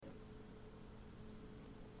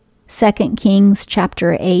2 Kings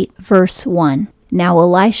chapter 8, verse 1. Now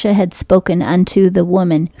Elisha had spoken unto the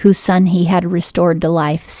woman whose son he had restored to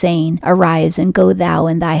life, saying, Arise, and go thou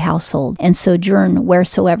and thy household, and sojourn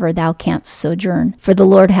wheresoever thou canst sojourn. For the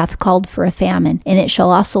Lord hath called for a famine, and it shall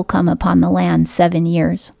also come upon the land 7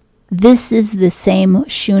 years. This is the same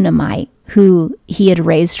Shunammite who he had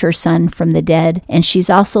raised her son from the dead, and she's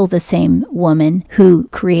also the same woman who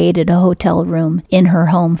created a hotel room in her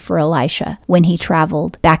home for Elisha when he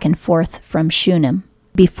traveled back and forth from Shunem.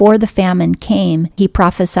 Before the famine came, he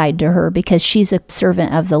prophesied to her because she's a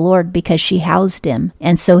servant of the Lord because she housed him.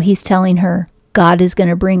 And so he's telling her, God is going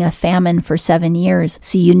to bring a famine for 7 years,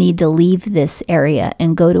 so you need to leave this area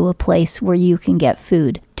and go to a place where you can get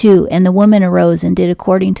food. 2, and the woman arose and did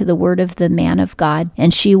according to the word of the man of God,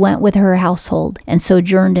 and she went with her household and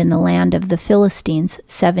sojourned in the land of the Philistines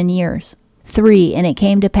 7 years. 3, and it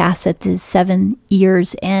came to pass at the 7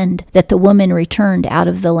 years' end that the woman returned out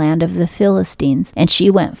of the land of the Philistines, and she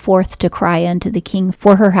went forth to cry unto the king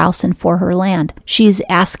for her house and for her land. She's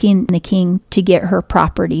asking the king to get her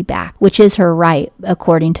property back, which is her right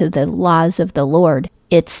according to the laws of the Lord.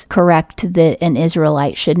 It's correct that an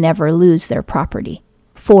Israelite should never lose their property.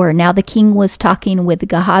 4, now the king was talking with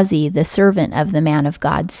Gehazi, the servant of the man of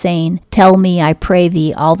God, saying, Tell me, I pray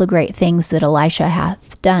thee, all the great things that Elisha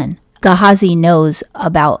hath done. Gehazi knows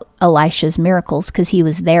about Elisha's miracles because he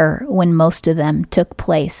was there when most of them took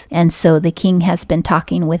place. And so the king has been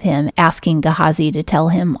talking with him, asking Gehazi to tell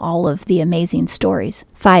him all of the amazing stories.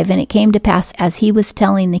 5, and it came to pass as he was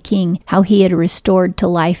telling the king how he had restored to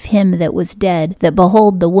life him that was dead, that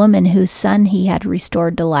behold, the woman whose son he had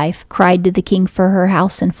restored to life cried to the king for her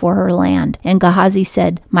house and for her land. And Gehazi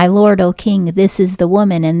said, My lord, O king, this is the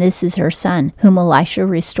woman and this is her son, whom Elisha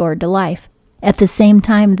restored to life. At the same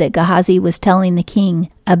time that Gehazi was telling the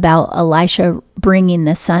king about Elisha bringing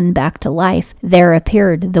the son back to life, there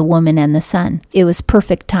appeared the woman and the son. It was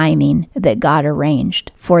perfect timing that God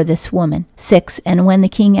arranged for this woman. 6, and when the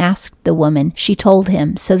king asked the woman, she told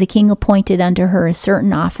him. So the king appointed unto her a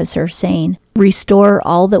certain officer, saying, Restore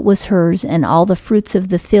all that was hers and all the fruits of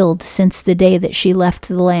the field since the day that she left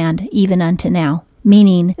the land, even unto now.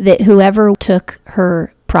 Meaning that whoever took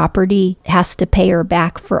her property has to pay her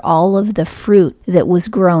back for all of the fruit that was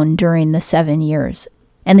grown during the 7 years.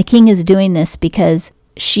 And the king is doing this because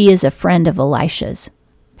she is a friend of Elisha's.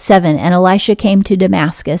 7, and Elisha came to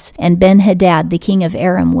Damascus, and Ben-Hadad the king of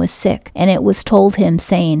Aram was sick, and it was told him,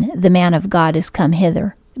 saying, The man of God is come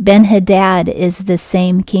hither. Ben-Hadad is the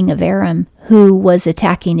same king of Aram who was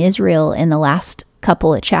attacking Israel in the last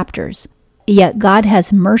couple of chapters. Yet God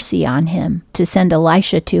has mercy on him to send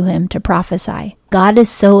Elisha to him to prophesy. God is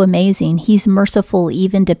so amazing. He's merciful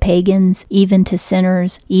even to pagans, even to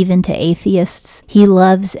sinners, even to atheists. He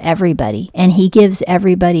loves everybody, and he gives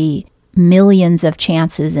everybody millions of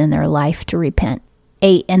chances in their life to repent.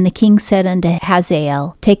 8, and the king said unto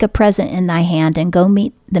Hazael, Take a present in thy hand, and go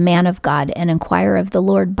meet the man of God, and inquire of the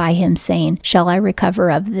Lord by him, saying, Shall I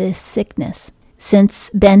recover of this sickness? Since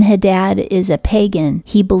Ben-Hadad is a pagan,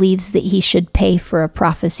 he believes that he should pay for a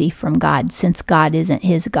prophecy from God, since God isn't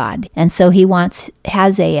his God. And so he wants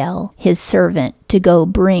Hazael, his servant, to go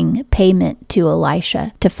bring payment to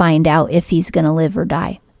Elisha to find out if he's going to live or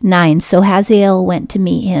die. 9, so Hazael went to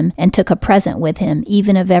meet him, and took a present with him,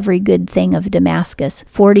 even of every good thing of Damascus,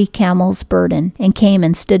 40 camels' burden, and came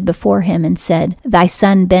and stood before him, and said, Thy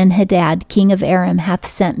son Ben-Hadad, king of Aram, hath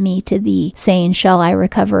sent me to thee, saying, Shall I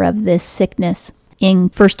recover of this sickness? In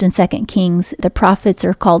 1 and 2 Kings, the prophets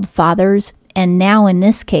are called fathers, and now in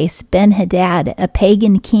this case, Ben-Hadad, a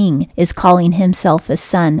pagan king, is calling himself a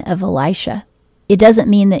son of Elisha. It doesn't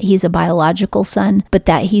mean that he's a biological son, but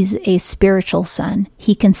that he's a spiritual son.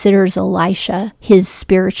 He considers Elisha his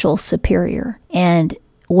spiritual superior, and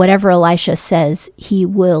whatever Elisha says, he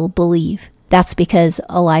will believe. That's because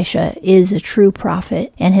Elisha is a true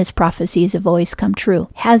prophet, and his prophecies have always come true.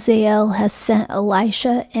 Hazael has sent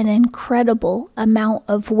Elisha an incredible amount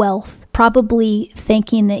of wealth, probably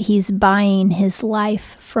thinking that he's buying his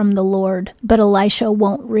life from the Lord, but Elisha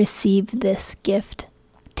won't receive this gift.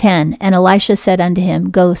 10, and Elisha said unto him,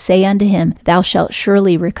 Go, say unto him, Thou shalt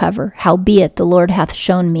surely recover. Howbeit the Lord hath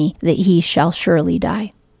shown me that he shall surely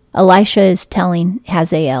die. Elisha is telling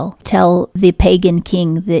Hazael, tell the pagan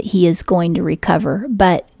king that he is going to recover,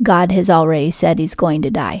 but God has already said he's going to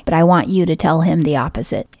die. But I want you to tell him the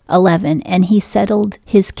opposite. 11, and he settled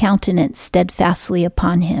his countenance steadfastly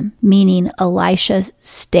upon him, meaning Elisha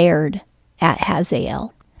stared at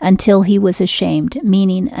Hazael until he was ashamed,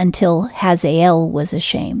 meaning until Hazael was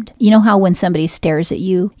ashamed. You know how when somebody stares at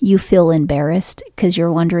you, you feel embarrassed because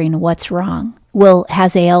you're wondering what's wrong? Well,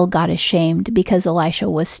 Hazael got ashamed because Elisha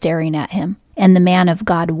was staring at him. And the man of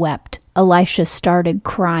God wept. Elisha started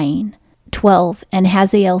crying. 12. And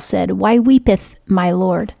Hazael said, Why weepeth my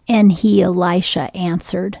Lord? And he, Elisha,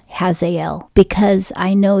 answered Hazael, Because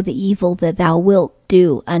I know the evil that thou wilt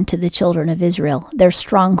do unto the children of Israel. Their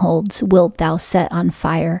strongholds wilt thou set on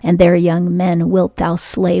fire, and their young men wilt thou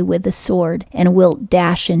slay with the sword, and wilt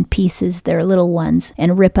dash in pieces their little ones,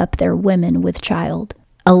 and rip up their women with child.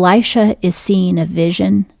 Elisha is seeing a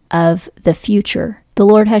vision of the future. The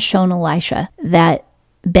Lord has shown Elisha that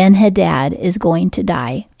Ben-Hadad is going to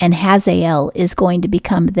die, and Hazael is going to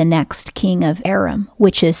become the next king of Aram,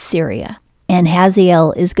 which is Syria. And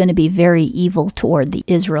Hazael is going to be very evil toward the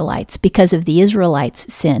Israelites. Because of the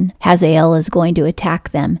Israelites' sin, Hazael is going to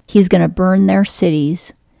attack them. He's going to burn their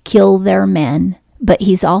cities, kill their men, but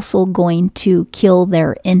he's also going to kill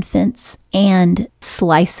their infants and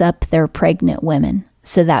slice up their pregnant women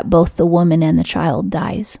so that both the woman and the child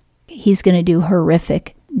dies. He's going to do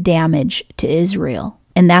horrific damage to Israel.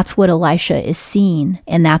 And that's what Elisha is seeing,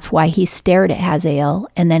 and that's why he stared at Hazael,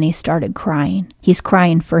 and then he started crying. He's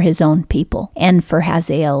crying for his own people, and for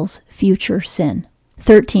Hazael's future sin.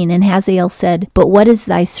 13. And Hazael said, But what is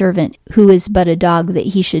thy servant, who is but a dog, that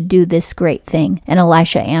he should do this great thing? And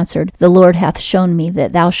Elisha answered, The Lord hath shown me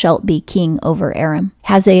that thou shalt be king over Aram.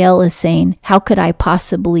 Hazael is saying, How could I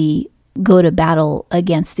possibly go to battle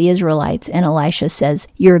against the Israelites? And Elisha says,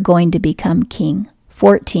 You're going to become king.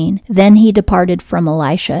 14. Then he departed from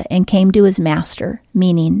Elisha and came to his master,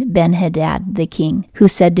 meaning Ben-Hadad the king, who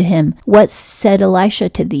said to him, What said Elisha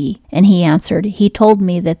to thee? And he answered, He told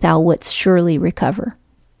me that thou wouldst surely recover.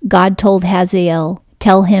 God told Hazael,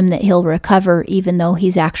 Tell him that he'll recover even though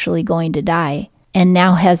he's actually going to die. And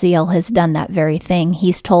now Hazael has done that very thing.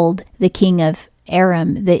 He's told the king of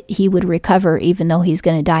Aram that he would recover even though he's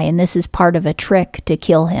going to die, and this is part of a trick to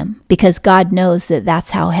kill him, because God knows that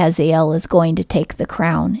that's how Hazael is going to take the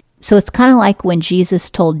crown. So it's kind of like when Jesus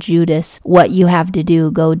told Judas, what you have to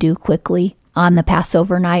do, go do quickly. On the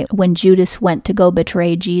Passover night, when Judas went to go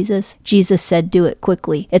betray Jesus, Jesus said, do it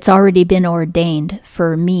quickly. It's already been ordained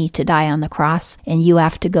for me to die on the cross, and you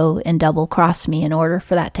have to go and double cross me in order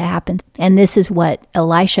for that to happen. And this is what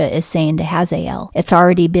Elisha is saying to Hazael. It's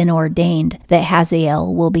already been ordained that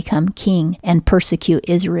Hazael will become king and persecute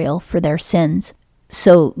Israel for their sins.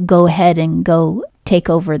 So go ahead and go take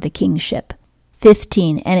over the kingship.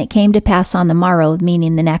 15. And it came to pass on the morrow,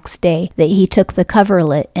 meaning the next day, that he took the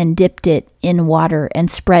coverlet and dipped it in water and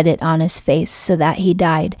spread it on his face, so that he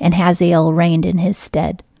died, and Hazael reigned in his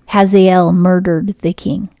stead. Hazael murdered the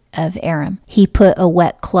king of Aram. He put a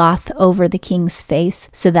wet cloth over the king's face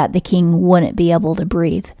so that the king wouldn't be able to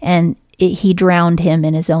breathe, and he drowned him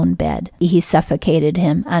in his own bed. He suffocated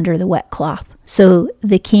him under the wet cloth. So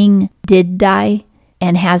the king did die,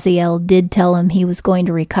 and Hazael did tell him he was going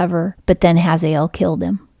to recover, but then Hazael killed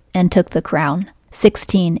him and took the crown.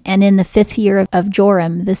 16. And in the 5th year of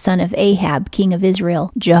Joram, the son of Ahab, king of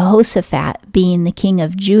Israel, Jehoshaphat, being the king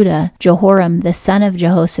of Judah, Jehoram, the son of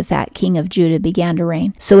Jehoshaphat, king of Judah, began to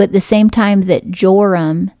reign. So at the same time that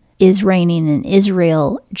Joram is reigning in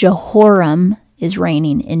Israel, Jehoram is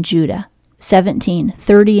reigning in Judah. 17.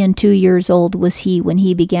 32 years old was he when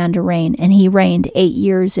he began to reign, and he reigned 8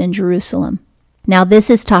 years in Jerusalem. Now this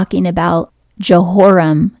is talking about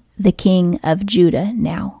Jehoram, the king of Judah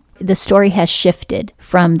now. The story has shifted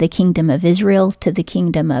from the kingdom of Israel to the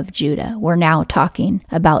kingdom of Judah. We're now talking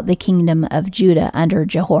about the kingdom of Judah under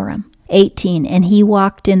Jehoram. 18. And he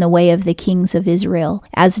walked in the way of the kings of Israel,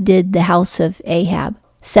 as did the house of Ahab.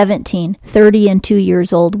 17. 32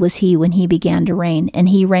 years old was he when he began to reign, and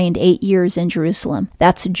he reigned 8 years in Jerusalem.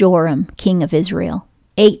 That's Joram, king of Israel.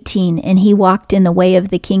 18. And he walked in the way of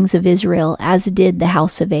the kings of Israel, as did the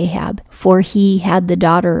house of Ahab, for he had the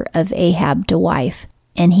daughter of Ahab to wife,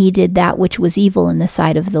 and he did that which was evil in the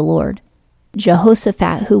sight of the Lord.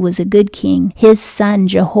 Jehoshaphat, who was a good king, his son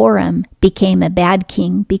Jehoram became a bad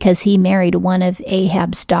king because he married one of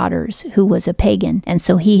Ahab's daughters, who was a pagan, and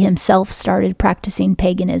so he himself started practicing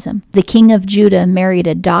paganism. The king of Judah married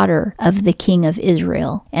a daughter of the king of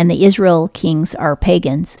Israel, and the Israel kings are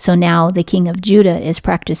pagans, so now the king of Judah is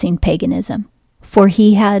practicing paganism. For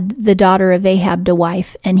he had the daughter of Ahab to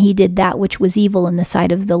wife, and he did that which was evil in the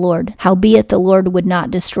sight of the Lord. Howbeit the Lord would not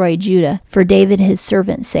destroy Judah, for David his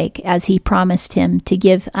servant's sake, as he promised him to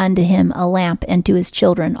give unto him a lamp and to his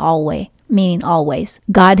children always. Meaning always.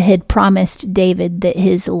 God had promised David that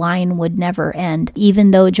his line would never end. Even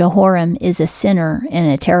though Jehoram is a sinner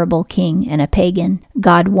and a terrible king and a pagan,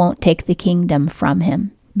 God won't take the kingdom from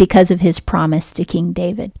him, because of his promise to King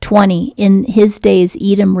David. 20. In his days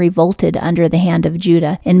Edom revolted under the hand of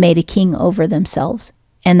Judah, and made a king over themselves.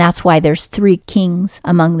 And that's why there's 3 kings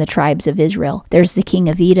among the tribes of Israel. There's the king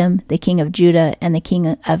of Edom, the king of Judah, and the king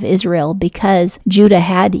of Israel, because Judah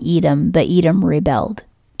had Edom, but Edom rebelled.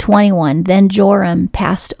 21. Then Joram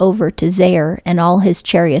passed over to Zair, and all his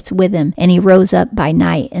chariots with him, and he rose up by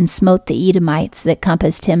night, and smote the Edomites that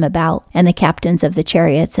compassed him about, and the captains of the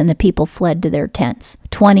chariots, and the people fled to their tents.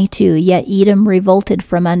 22. Yet Edom revolted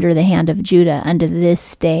from under the hand of Judah unto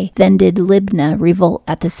this day. Then did Libnah revolt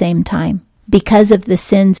at the same time. Because of the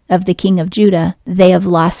sins of the king of Judah, they have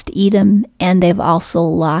lost Edom, and they've also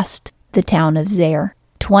lost the town of Zair.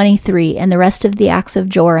 23. And the rest of the acts of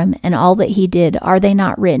Joram and all that he did, are they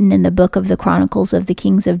not written in the book of the Chronicles of the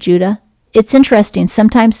kings of Judah? It's interesting.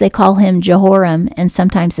 Sometimes they call him Jehoram, and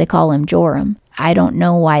sometimes they call him Joram. I don't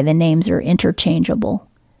know why the names are interchangeable.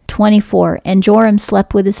 24. And Joram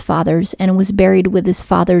slept with his fathers, and was buried with his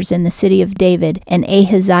fathers in the city of David, and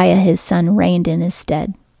Ahaziah his son reigned in his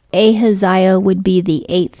stead. Ahaziah would be the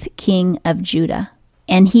 8th king of Judah.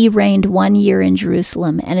 And he reigned 1 year in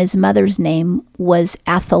Jerusalem, and his mother's name was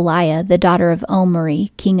Athaliah, the daughter of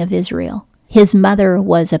Omri, king of Israel. His mother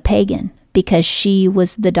was a pagan, because she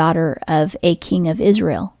was the daughter of a king of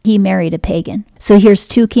Israel. He married a pagan. So here's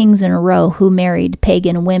 2 kings in a row who married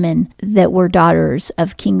pagan women that were daughters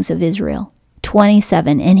of kings of Israel.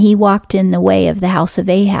 27. And he walked in the way of the house of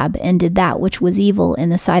Ahab, and did that which was evil in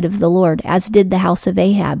the sight of the Lord, as did the house of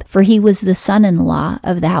Ahab, for he was the son-in-law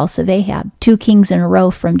of the house of Ahab. 2 kings in a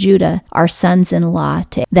row from Judah are sons-in-law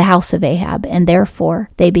to the house of Ahab, and therefore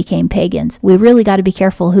they became pagans. We really got to be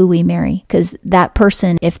careful who we marry, because that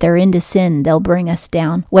person, if they're into sin, they'll bring us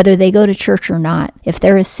down. Whether they go to church or not, if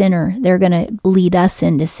they're a sinner, they're going to lead us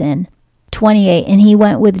into sin. 28. And he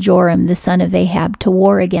went with Joram the son of Ahab to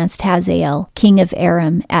war against Hazael, king of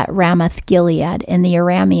Aram, at Ramoth Gilead, and the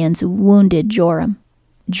Arameans wounded Joram.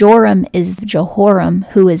 Joram is Jehoram,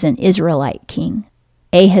 who is an Israelite king.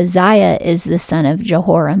 Ahaziah is the son of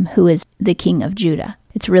Jehoram, who is the king of Judah.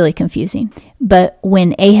 It's really confusing. But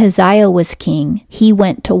when Ahaziah was king, he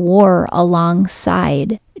went to war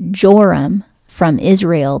alongside Joram from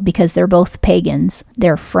Israel, because they're both pagans,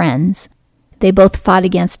 they're friends. They both fought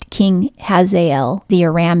against King Hazael, the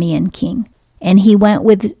Aramean king. And he went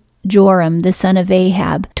with Joram, the son of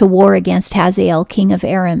Ahab, to war against Hazael, king of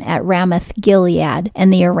Aram, at Ramoth Gilead,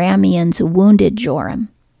 and the Arameans wounded Joram.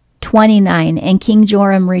 29. And King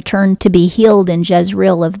Joram returned to be healed in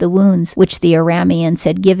Jezreel of the wounds which the Arameans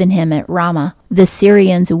had given him at Ramah. The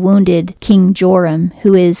Syrians wounded King Joram,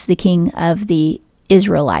 who is the king of the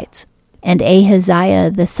Israelites. And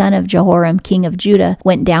Ahaziah, the son of Jehoram, king of Judah,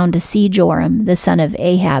 went down to see Joram, the son of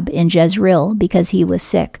Ahab, in Jezreel, because he was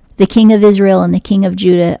sick. The king of Israel and the king of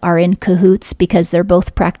Judah are in cahoots, because they're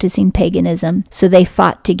both practicing paganism. So they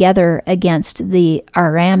fought together against the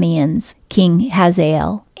Arameans, King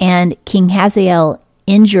Hazael. And King Hazael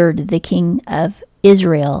injured the king of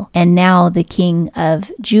Israel, and now the king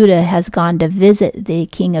of Judah has gone to visit the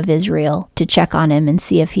king of Israel to check on him and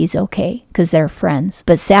see if he's okay, because they're friends.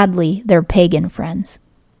 But sadly, they're pagan friends.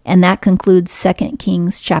 And that concludes 2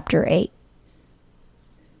 Kings chapter 8.